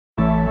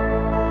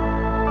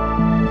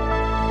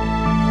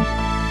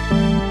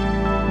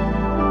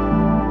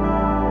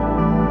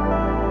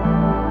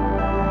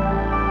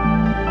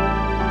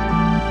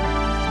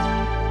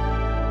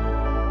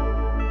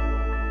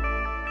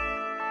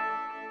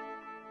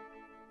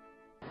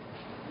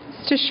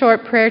just a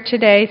short prayer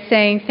today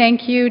saying,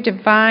 thank you,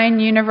 divine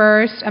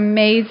universe,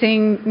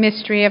 amazing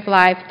mystery of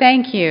life.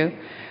 Thank you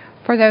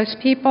for those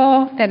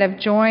people that have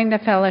joined the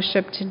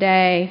fellowship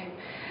today.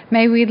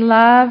 May we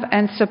love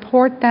and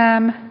support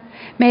them.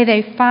 May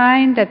they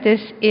find that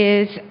this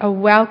is a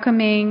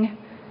welcoming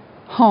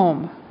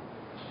home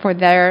for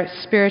their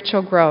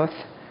spiritual growth,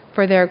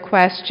 for their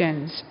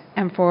questions,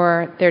 and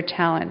for their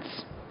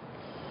talents.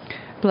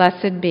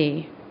 Blessed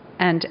be,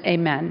 and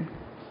amen.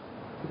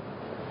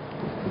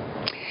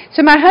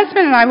 So my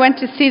husband and I went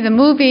to see the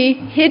movie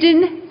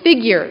Hidden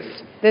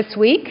Figures this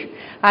week.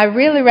 I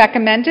really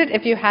recommend it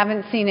if you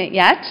haven't seen it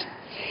yet.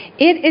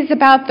 It is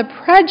about the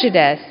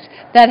prejudice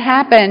that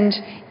happened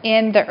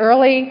in the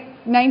early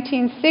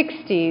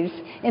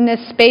 1960s in the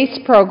space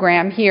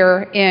program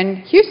here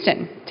in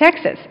Houston,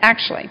 Texas,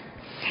 actually.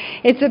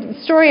 It's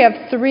a story of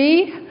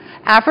 3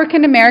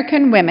 African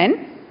American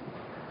women.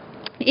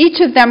 Each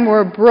of them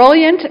were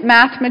brilliant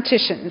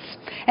mathematicians,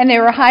 and they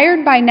were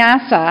hired by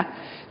NASA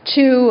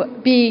to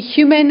be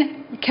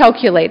human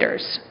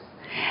calculators.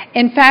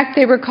 In fact,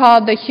 they were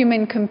called the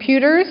human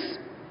computers.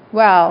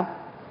 Well,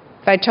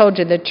 if I told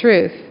you the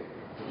truth,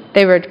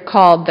 they were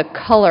called the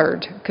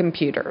colored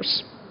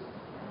computers.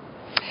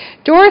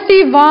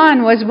 Dorothy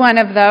Vaughan was one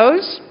of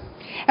those,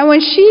 and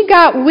when she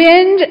got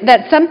wind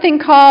that something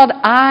called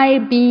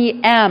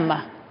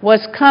IBM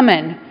was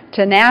coming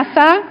to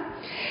NASA,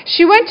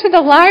 she went to the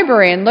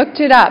library and looked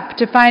it up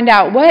to find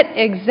out what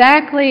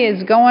exactly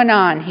is going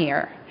on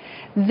here.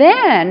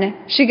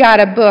 Then she got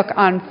a book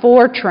on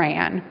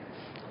Fortran,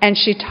 and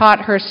she taught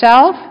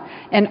herself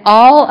and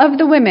all of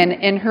the women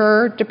in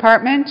her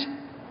department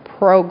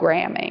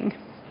programming.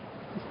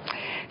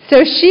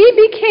 So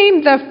she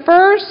became the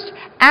first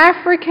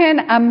African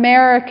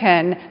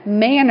American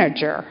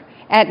manager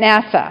at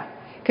NASA,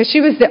 because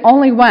she was the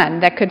only one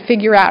that could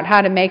figure out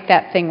how to make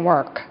that thing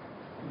work.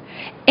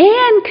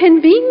 And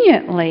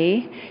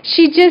conveniently,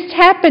 she just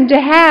happened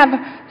to have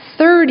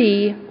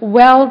 30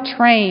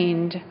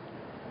 well-trained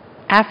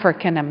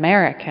African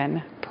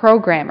American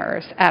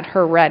programmers at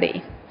her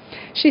ready.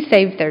 She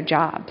saved their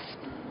jobs.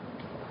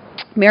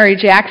 Mary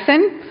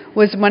Jackson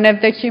was one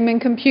of the human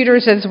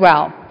computers as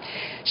well.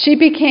 She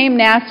became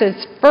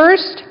NASA's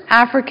first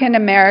African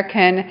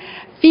American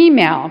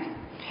female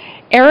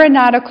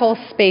aeronautical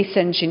space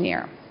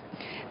engineer.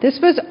 This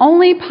was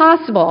only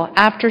possible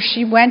after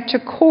she went to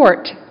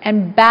court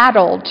and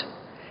battled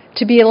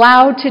to be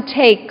allowed to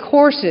take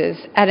courses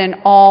at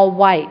an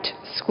all-white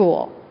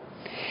school.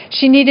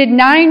 She needed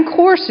 9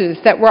 courses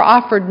that were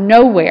offered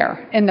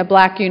nowhere in the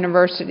black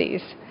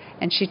universities,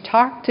 and she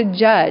talked a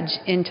judge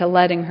into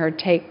letting her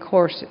take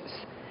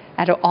courses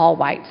at an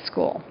all-white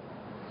school.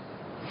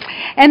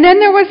 And then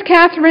there was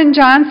Katherine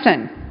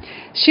Johnson.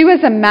 She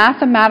was a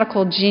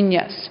mathematical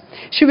genius.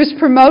 She was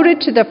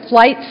promoted to the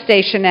flight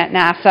station at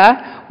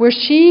NASA, where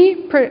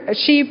she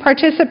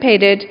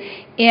participated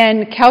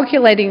in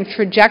calculating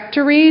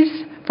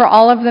trajectories for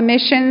all of the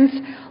missions,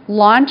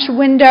 launch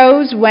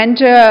windows, when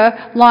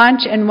to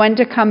launch and when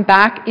to come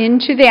back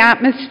into the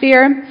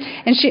atmosphere.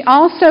 And she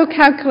also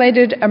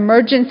calculated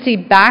emergency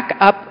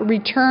backup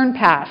return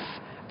paths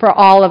for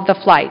all of the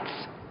flights.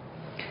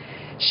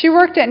 She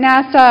worked at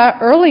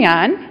NASA early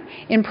on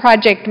in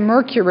Project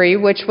Mercury,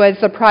 which was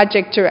the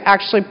project to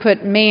actually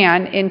put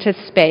man into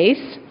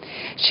space.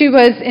 She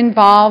was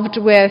involved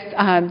with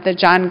the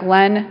John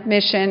Glenn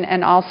mission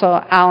and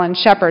also Alan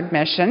Shepard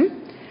mission.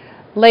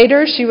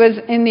 Later, she was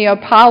in the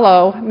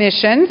Apollo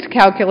missions,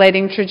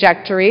 calculating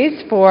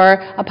trajectories for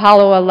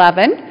Apollo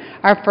 11,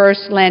 our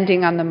first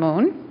landing on the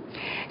moon.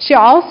 She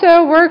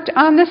also worked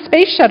on the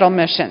space shuttle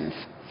missions.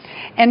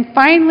 And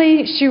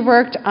finally, she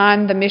worked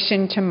on the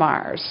mission to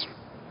Mars.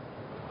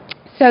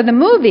 So the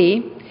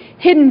movie,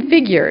 Hidden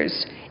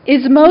Figures,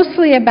 is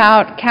mostly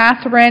about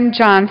Katherine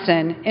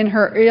Johnson in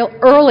her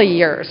early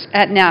years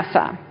at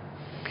NASA.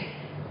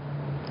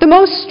 The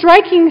most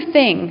striking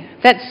thing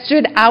that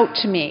stood out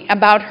to me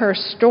about her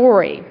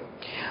story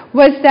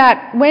was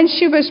that when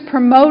she was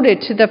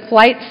promoted to the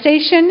flight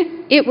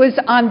station, it was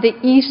on the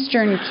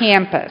eastern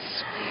campus.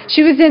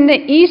 She was in the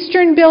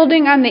eastern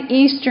building on the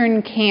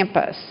eastern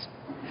campus,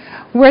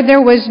 where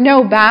there was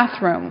no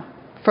bathroom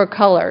for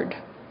colored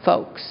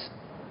folks.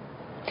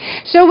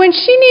 So when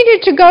she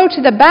needed to go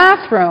to the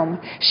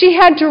bathroom, she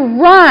had to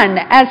run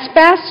as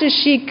fast as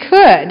she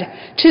could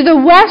to the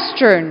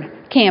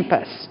western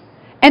campus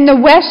and the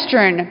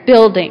western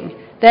building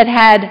that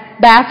had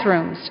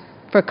bathrooms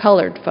for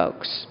colored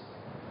folks.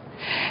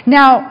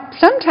 Now,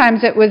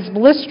 sometimes it was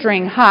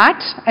blistering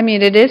hot. I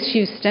mean, it is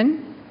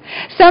Houston.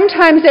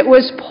 Sometimes it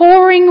was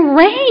pouring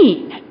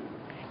rain,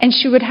 and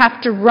she would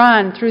have to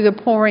run through the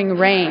pouring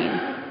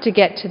rain to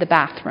get to the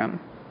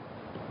bathroom.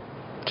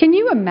 Can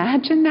you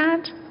imagine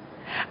that?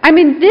 I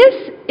mean,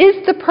 this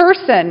is the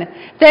person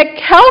that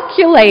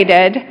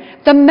calculated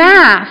the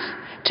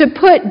math to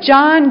put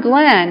John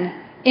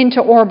Glenn into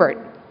orbit.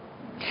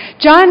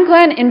 John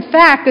Glenn, in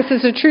fact, this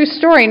is a true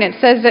story, and it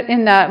says it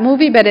in the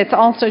movie, but it's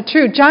also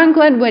true. John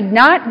Glenn would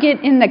not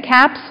get in the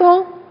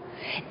capsule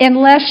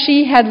unless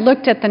she had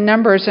looked at the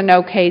numbers and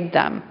okayed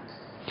them.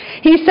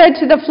 He said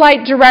to the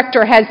flight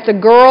director, has the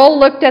girl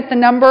looked at the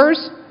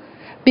numbers?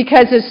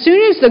 Because as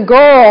soon as the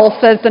girl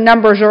says the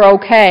numbers are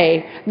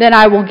okay, then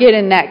I will get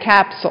in that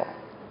capsule,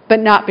 but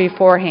not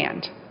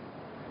beforehand.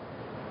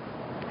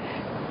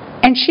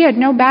 And she had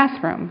no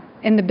bathroom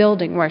in the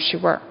building where she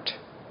worked.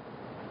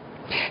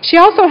 She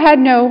also had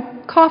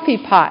no coffee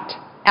pot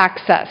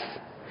access.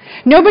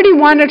 Nobody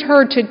wanted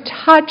her to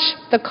touch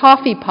the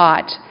coffee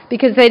pot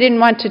because they didn't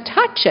want to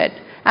touch it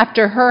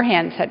after her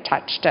hands had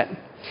touched it.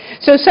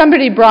 So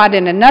somebody brought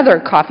in another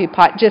coffee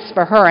pot just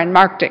for her and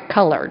marked it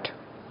colored.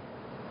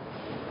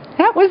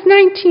 That was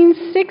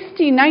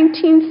 1960,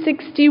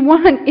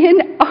 1961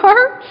 in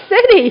our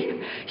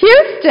city,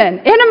 Houston,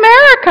 in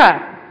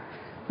America.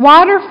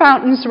 Water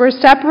fountains were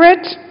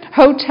separate,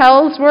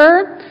 hotels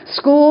were,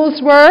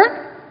 schools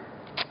were.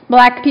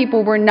 Black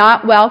people were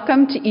not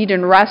welcome to eat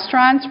in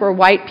restaurants where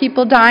white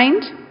people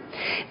dined.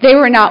 They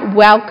were not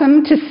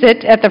welcome to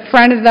sit at the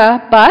front of the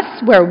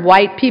bus where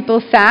white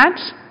people sat.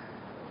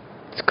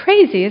 It's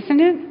crazy, isn't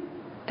it?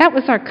 That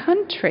was our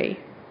country.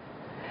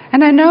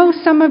 And I know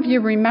some of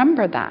you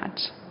remember that.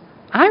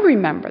 I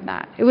remember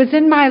that. It was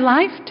in my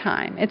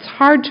lifetime. It's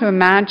hard to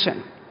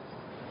imagine.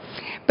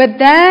 But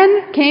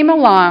then came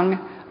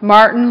along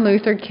Martin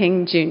Luther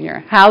King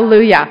Jr.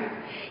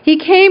 Hallelujah. He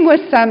came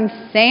with some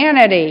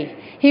sanity.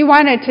 He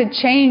wanted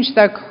to change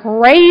the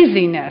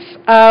craziness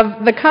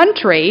of the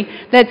country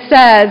that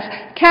says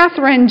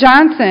Katherine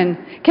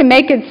Johnson can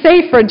make it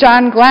safe for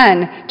John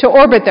Glenn to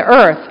orbit the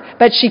Earth,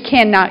 but she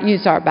cannot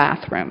use our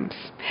bathrooms.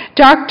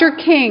 Dr.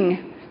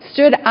 King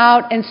stood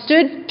out and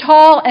stood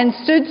tall and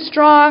stood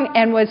strong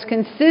and was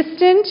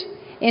consistent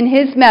in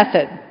his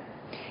method.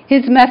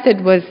 His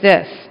method was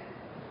this: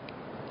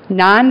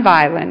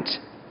 nonviolent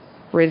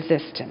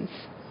resistance.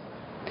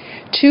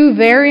 Two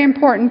very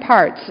important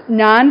parts: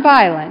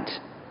 nonviolent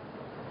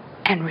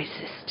and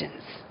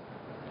resistance.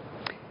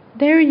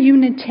 They're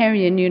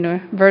Unitarian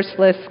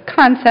Universalist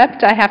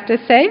concept, I have to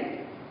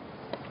say.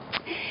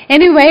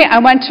 Anyway, I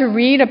want to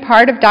read a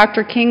part of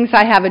Dr. King's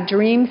I Have a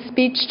Dream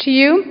speech to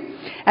you,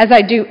 as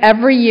I do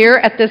every year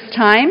at this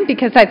time,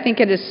 because I think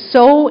it is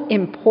so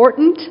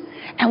important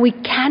and we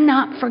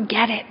cannot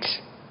forget it.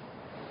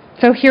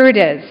 So here it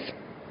is.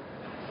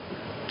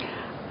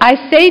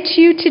 I say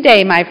to you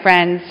today, my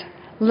friends,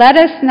 let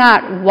us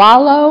not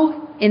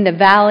wallow in the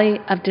valley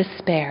of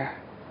despair.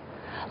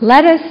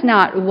 Let us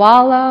not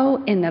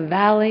wallow in the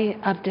valley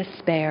of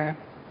despair.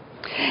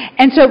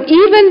 And so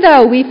even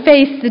though we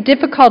face the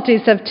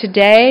difficulties of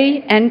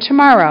today and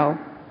tomorrow,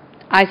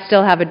 I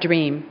still have a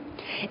dream.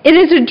 It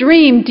is a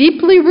dream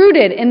deeply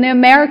rooted in the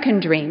American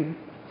dream.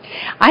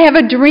 I have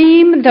a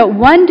dream that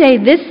one day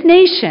this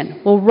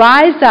nation will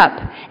rise up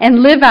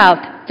and live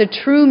out the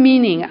true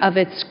meaning of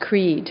its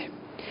creed.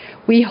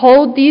 We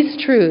hold these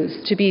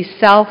truths to be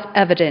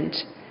self-evident,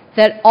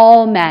 that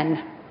all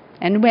men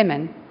and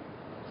women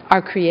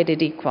are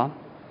created equal.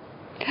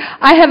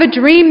 I have a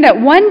dream that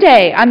one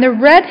day on the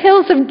red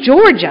hills of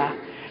Georgia,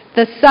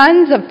 the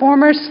sons of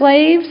former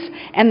slaves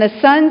and the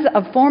sons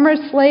of former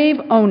slave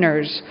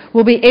owners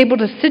will be able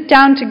to sit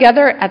down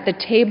together at the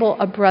table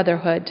of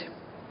brotherhood.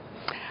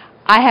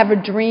 I have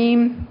a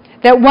dream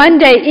that one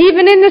day,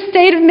 even in the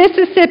state of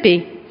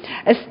Mississippi,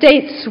 a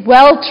state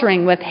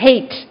sweltering with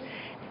hate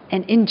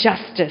and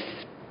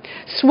injustice,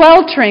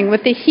 sweltering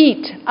with the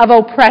heat of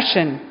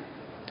oppression,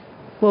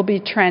 will be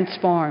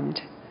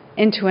transformed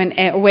into an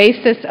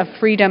oasis of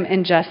freedom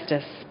and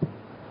justice.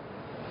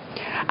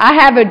 I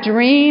have a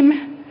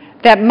dream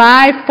that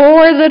my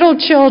 4 little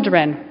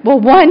children will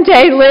one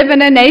day live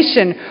in a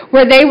nation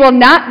where they will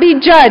not be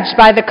judged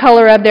by the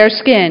color of their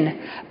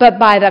skin, but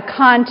by the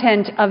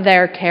content of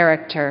their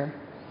character.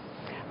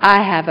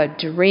 I have a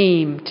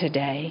dream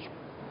today.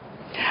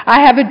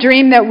 I have a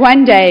dream that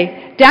one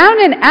day, down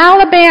in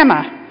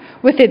Alabama,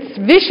 with its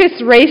vicious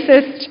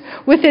racist,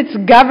 with its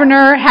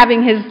governor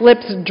having his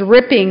lips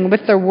dripping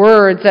with the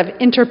words of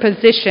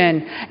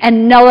interposition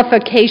and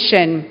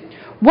nullification,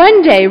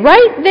 one day,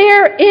 right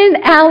there in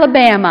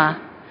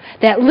Alabama,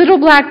 that little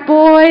black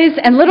boys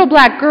and little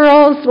black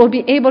girls will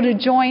be able to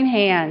join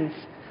hands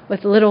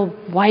with little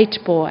white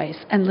boys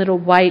and little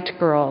white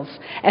girls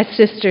as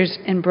sisters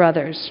and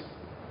brothers.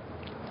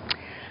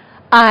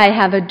 I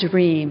have a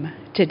dream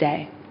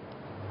today.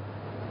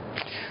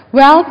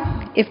 Well,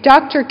 if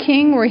Dr.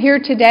 King were here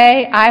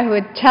today, I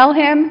would tell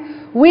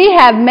him we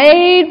have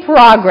made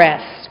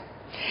progress.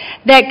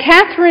 That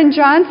Katherine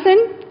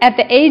Johnson, at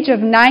the age of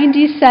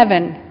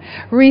 97,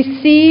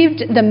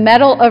 received the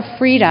Medal of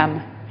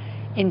Freedom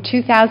in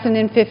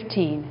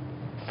 2015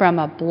 from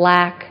a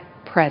black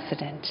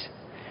president,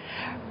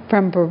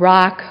 from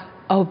Barack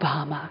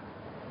Obama.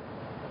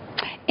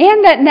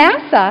 And that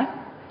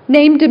NASA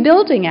named a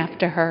building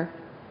after her.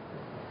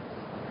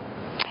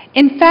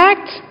 In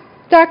fact,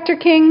 Dr.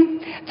 King,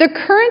 the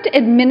current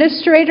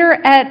administrator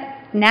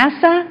at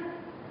NASA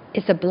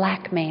is a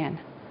black man,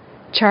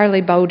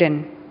 Charlie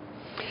Bowden.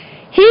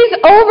 He's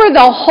over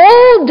the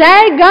whole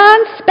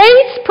daggone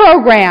space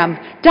program.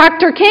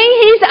 Dr.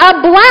 King, he's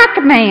a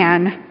black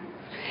man.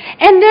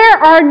 And there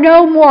are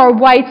no more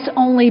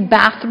whites-only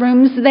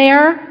bathrooms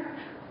there.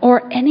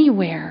 or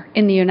anywhere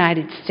in the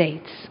United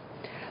States.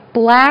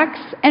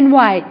 Blacks and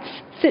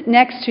whites sit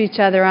next to each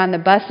other on the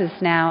buses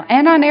now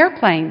and on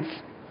airplanes.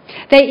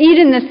 They eat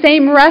in the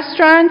same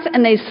restaurants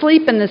and they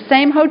sleep in the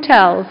same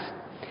hotels.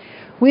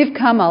 We've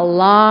come a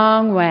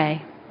long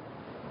way.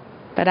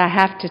 But I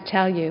have to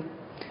tell you,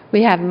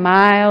 we have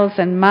miles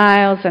and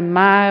miles and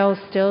miles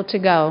still to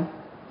go.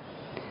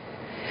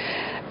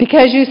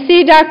 Because you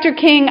see, Dr.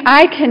 King,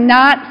 I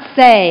cannot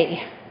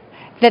say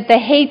that the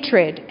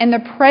hatred and the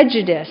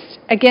prejudice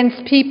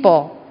against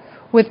people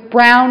with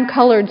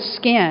brown-colored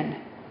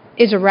skin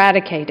is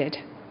eradicated,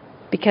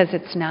 because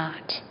it's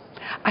not.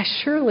 I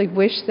surely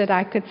wish that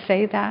I could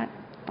say that.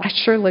 I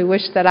surely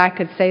wish that I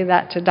could say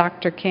that to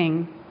Dr.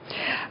 King.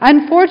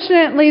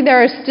 Unfortunately,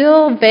 there is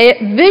still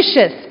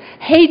vicious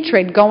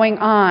hatred going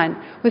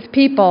on with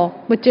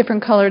people with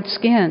different colored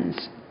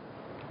skins.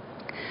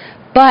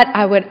 But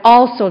I would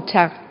also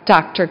tell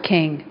Dr.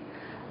 King,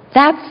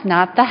 that's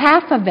not the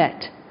half of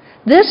it.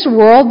 This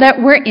world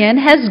that we're in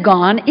has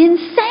gone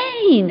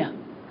insane.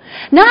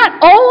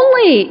 Not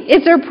only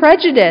is there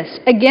prejudice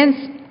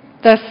against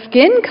the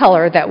skin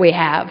color that we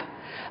have,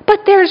 but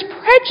there's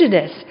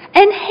prejudice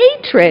and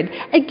hatred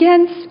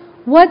against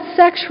what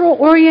sexual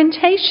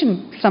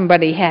orientation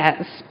somebody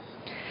has.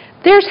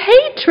 There's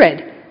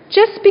hatred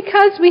just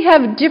because we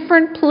have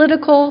different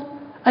political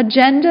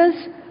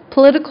agendas,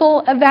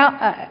 political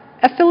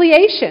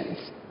affiliations.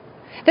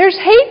 There's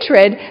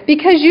hatred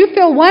because you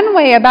feel one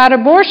way about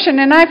abortion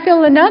and I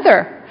feel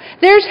another.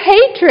 There's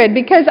hatred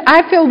because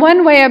I feel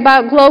one way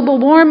about global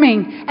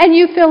warming and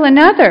you feel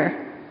another.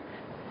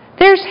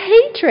 There's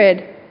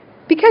hatred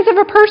because of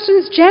a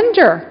person's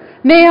gender,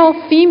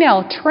 male,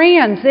 female,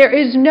 trans. There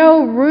is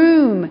no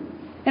room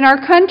in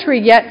our country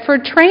yet for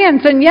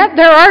trans, and yet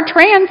there are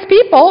trans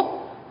people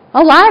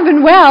alive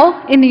and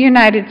well in the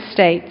United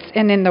States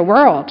and in the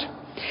world.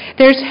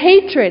 There's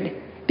hatred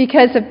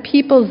because of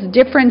people's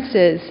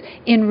differences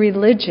in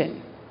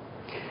religion.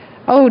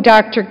 Oh,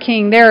 Dr.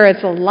 King, there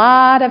is a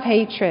lot of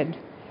hatred.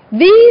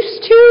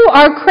 These too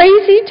are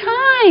crazy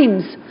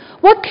times.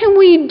 What can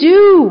we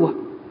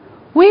do?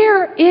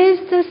 Where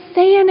is the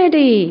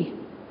sanity?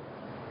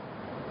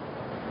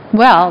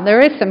 Well, there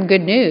is some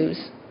good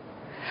news.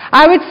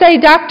 I would say,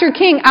 Dr.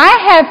 King, I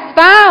have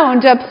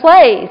found a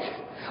place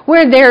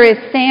where there is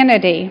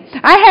sanity.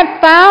 I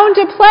have found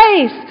a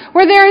place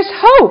where there is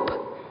hope.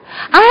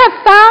 I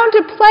have found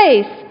a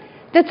place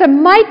that's a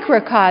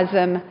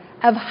microcosm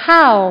of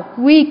how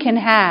we can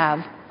have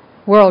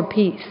world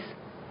peace.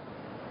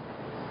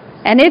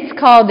 And it's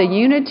called the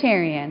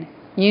Unitarian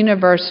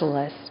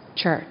Universalist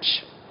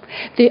Church.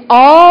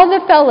 All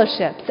the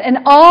fellowships and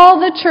all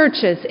the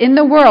churches in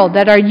the world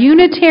that are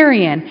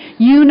Unitarian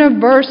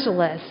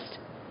Universalist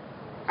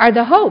are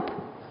the hope.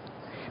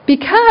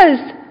 Because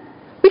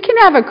we can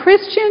have a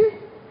Christian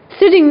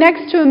sitting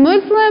next to a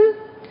Muslim,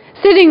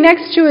 sitting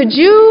next to a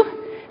Jew,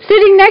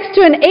 sitting next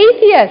to an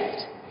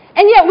atheist,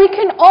 and yet we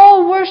can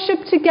all worship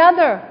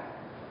together,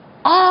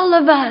 all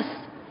of us,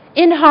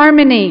 in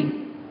harmony.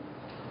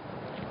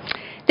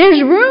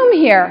 There's room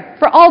here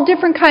for all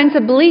different kinds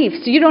of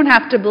beliefs. You don't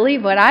have to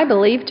believe what I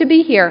believe to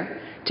be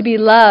here, to be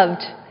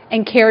loved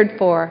and cared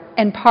for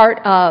and part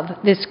of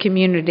this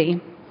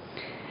community.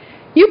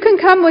 You can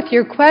come with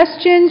your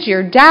questions,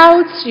 your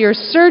doubts, your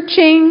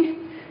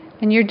searching,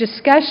 and your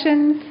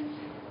discussions.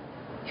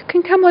 You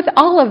can come with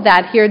all of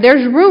that here.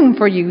 There's room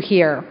for you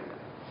here.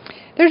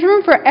 There's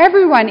room for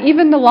everyone,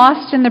 even the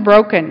lost and the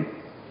broken,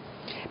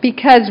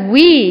 because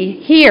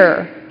we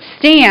here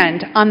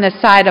stand on the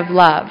side of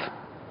love.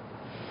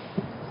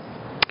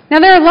 Now,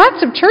 there are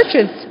lots of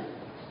churches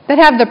that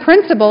have the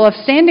principle of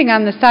standing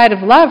on the side of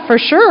love, for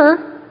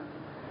sure,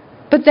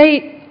 but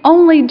they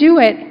only do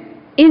it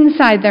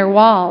inside their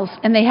walls,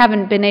 and they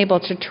haven't been able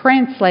to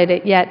translate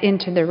it yet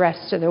into the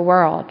rest of the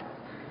world.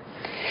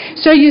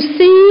 So you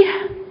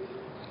see,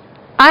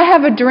 I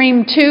have a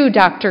dream too,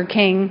 Dr.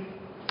 King.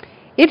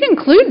 It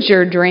includes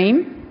your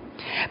dream,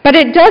 but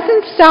it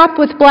doesn't stop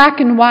with black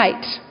and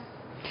white.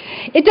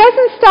 It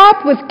doesn't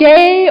stop with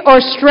gay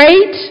or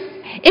straight.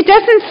 It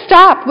doesn't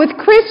stop with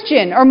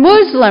Christian or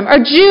Muslim or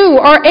Jew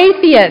or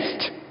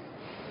atheist.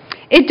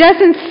 It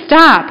doesn't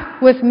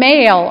stop with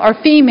male or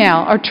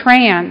female or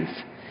trans.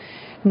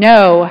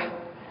 No,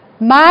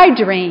 my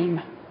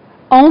dream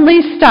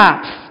only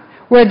stops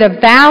where the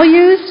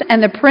values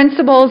and the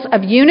principles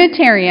of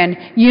Unitarian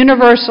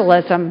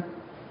Universalism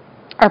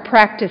are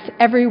practiced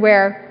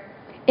everywhere,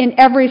 in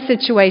every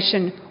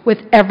situation, with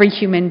every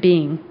human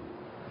being,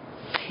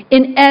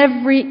 in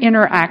every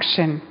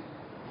interaction.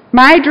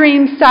 My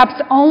dream stops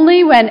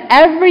only when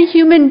every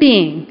human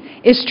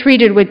being is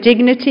treated with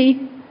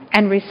dignity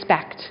and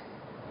respect.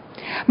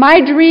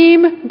 My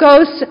dream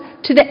goes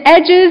to the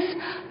edges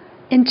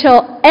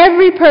until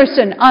every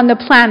person on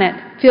the planet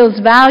feels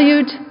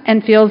valued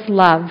and feels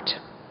loved.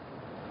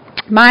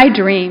 My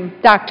dream,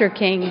 Dr.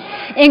 King,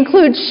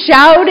 includes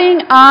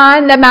shouting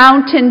on the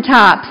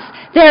mountaintops.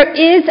 There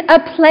is a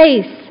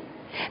place,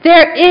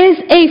 there is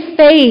a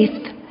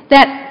faith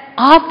that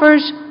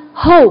offers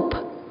hope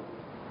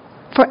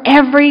for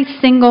every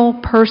single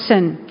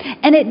person.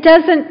 And it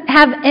doesn't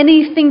have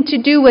anything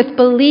to do with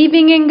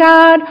believing in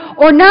God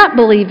or not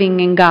believing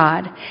in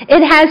God.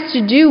 It has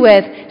to do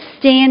with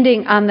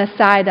standing on the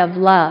side of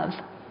love.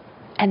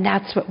 And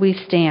that's what we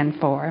stand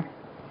for.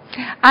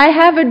 I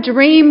have a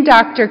dream,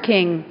 Dr.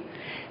 King,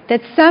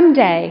 that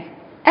someday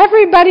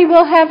everybody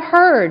will have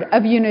heard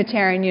of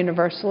Unitarian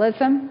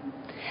Universalism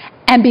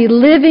and be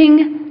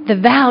living the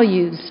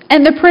values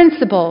and the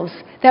principles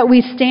that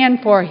we stand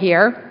for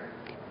here.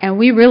 And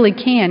we really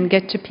can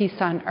get to peace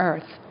on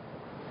earth.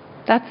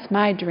 That's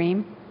my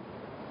dream.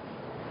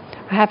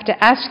 I have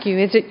to ask you,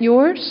 is it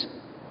yours?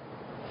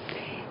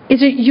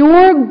 Is it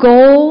your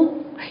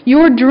goal,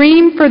 your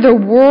dream for the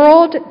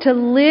world to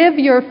live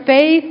your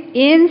faith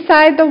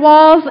inside the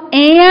walls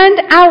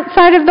and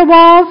outside of the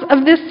walls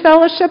of this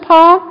fellowship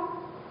hall?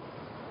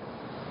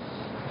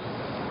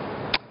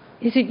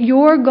 Is it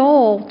your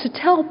goal to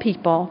tell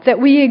people that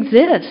we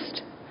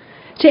exist?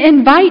 To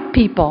invite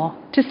people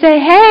to say,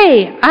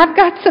 hey, I've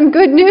got some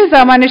good news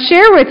I want to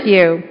share with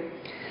you.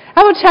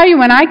 I will tell you,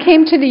 when I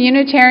came to the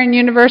Unitarian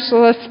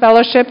Universalist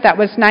Fellowship, that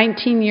was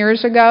 19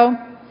 years ago,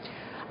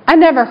 I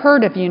never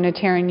heard of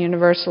Unitarian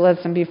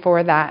Universalism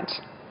before that.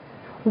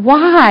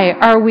 Why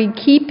are we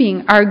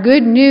keeping our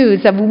good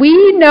news of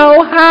we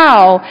know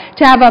how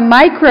to have a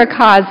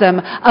microcosm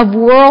of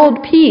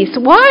world peace?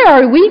 Why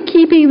are we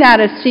keeping that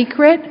a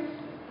secret?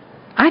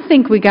 I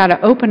think we got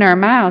to open our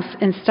mouths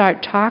and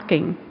start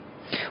talking.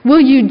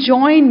 Will you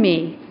join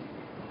me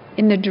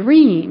in the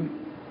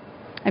dream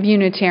of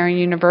Unitarian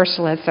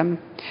Universalism,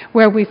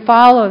 where we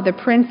follow the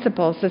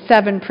principles, the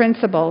 7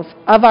 principles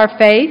of our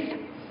faith,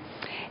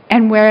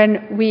 and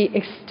wherein we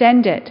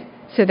extend it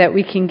so that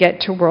we can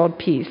get to world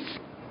peace?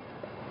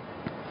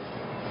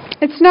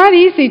 It's not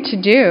easy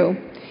to do.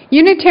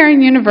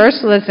 Unitarian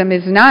Universalism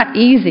is not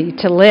easy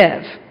to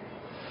live.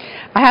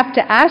 I have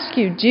to ask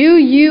you, do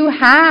you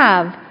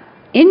have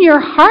in your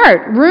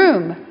heart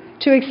room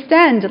to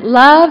extend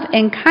love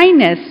and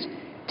kindness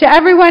to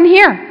everyone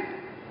here?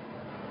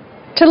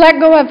 To let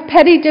go of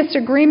petty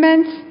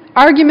disagreements,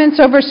 arguments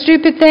over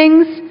stupid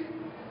things?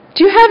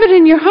 Do you have it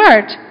in your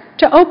heart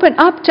to open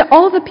up to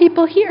all the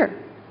people here?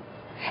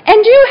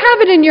 And do you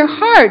have it in your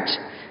heart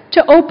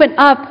to open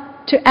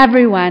up to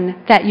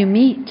everyone that you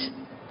meet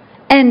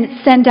and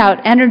send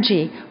out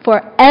energy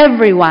for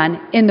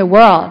everyone in the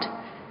world?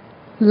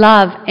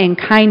 Love and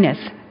kindness.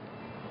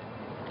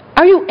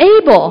 Are you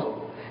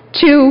able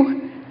to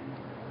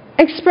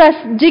express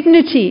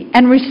dignity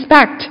and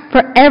respect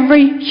for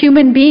every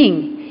human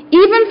being,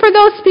 even for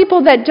those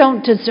people that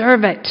don't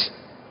deserve it?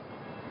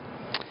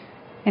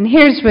 And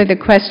here's where the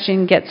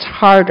question gets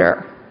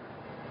harder.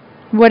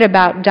 What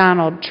about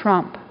Donald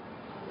Trump?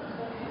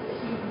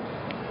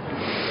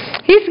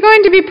 He's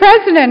going to be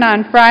president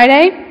on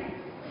Friday,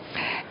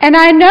 and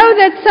I know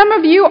that some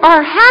of you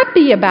are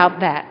happy about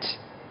that.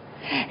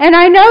 And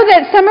I know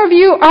that some of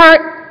you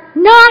are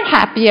not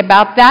happy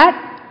about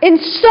that, in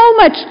so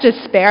much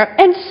despair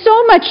and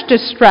so much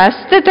distress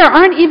that there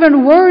aren't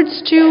even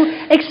words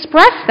to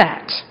express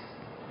that.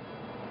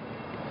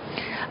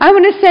 I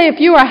want to say, if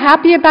you are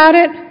happy about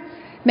it,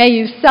 may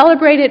you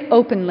celebrate it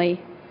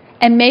openly,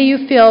 and may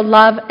you feel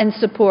love and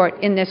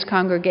support in this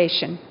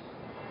congregation.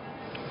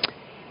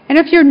 And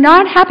if you're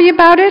not happy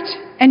about it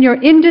and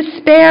you're in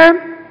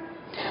despair,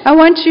 I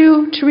want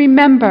you to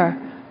remember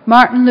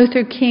Martin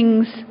Luther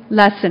King's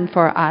lesson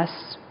for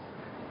us: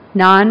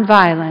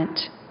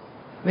 nonviolent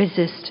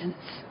resistance.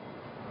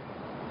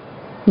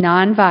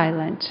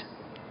 Nonviolent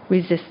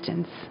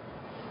resistance.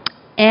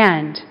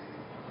 And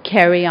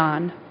carry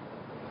on.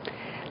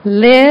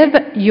 Live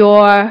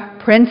your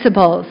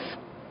principles.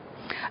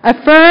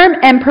 Affirm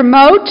and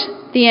promote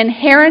the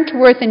inherent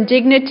worth and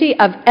dignity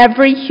of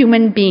every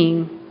human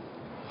being.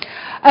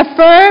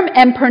 Affirm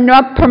and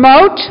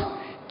promote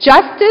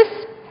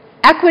justice,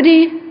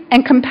 equity,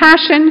 and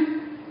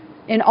compassion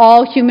in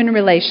all human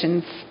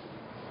relations.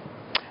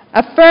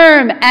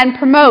 Affirm and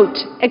promote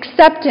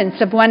acceptance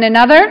of one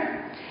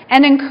another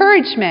and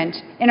encouragement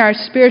in our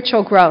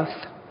spiritual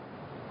growth.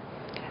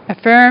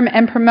 Affirm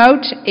and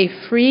promote a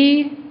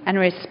free and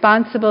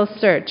responsible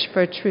search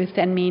for truth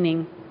and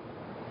meaning.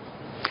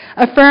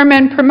 Affirm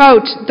and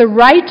promote the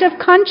right of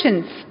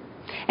conscience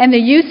and the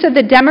use of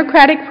the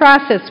democratic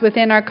process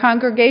within our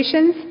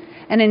congregations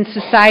and in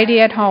society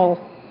at whole.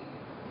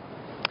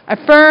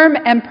 Affirm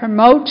and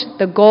promote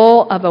the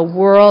goal of a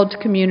world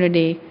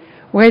community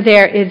where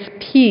there is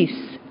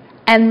peace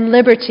and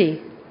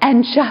liberty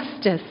and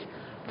justice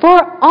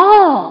for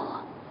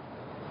all.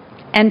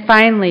 And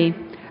finally,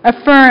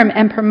 affirm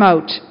and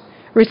promote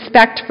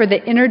respect for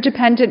the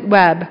interdependent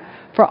web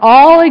for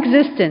all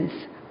existence,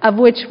 of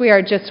which we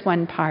are just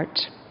one part.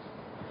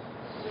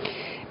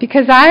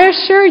 Because I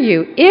assure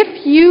you,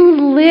 if you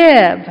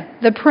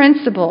live the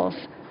principles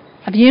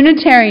of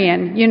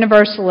Unitarian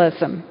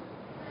Universalism,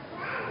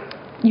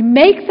 you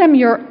make them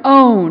your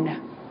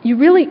own. You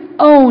really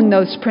own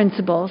those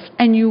principles,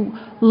 and you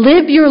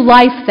live your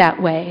life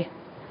that way,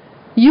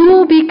 you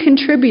will be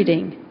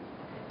contributing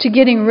to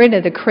getting rid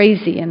of the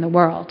crazy in the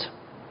world.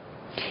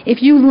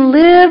 if you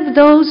live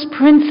those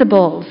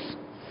principles,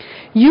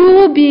 you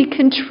will be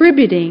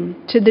contributing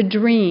to the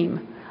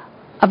dream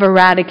of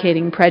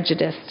eradicating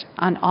prejudice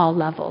on all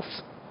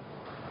levels.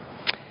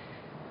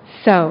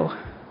 So,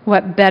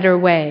 what better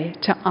way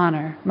to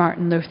honor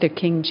Martin Luther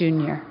King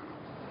Jr.?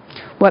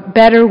 What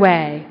better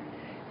way?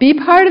 Be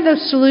part of the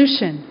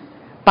solution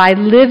by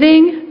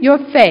living your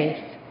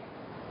faith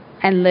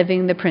and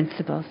living the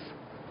principles.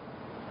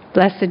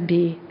 Blessed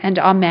be, and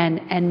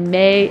amen, and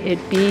may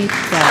it be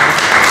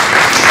so.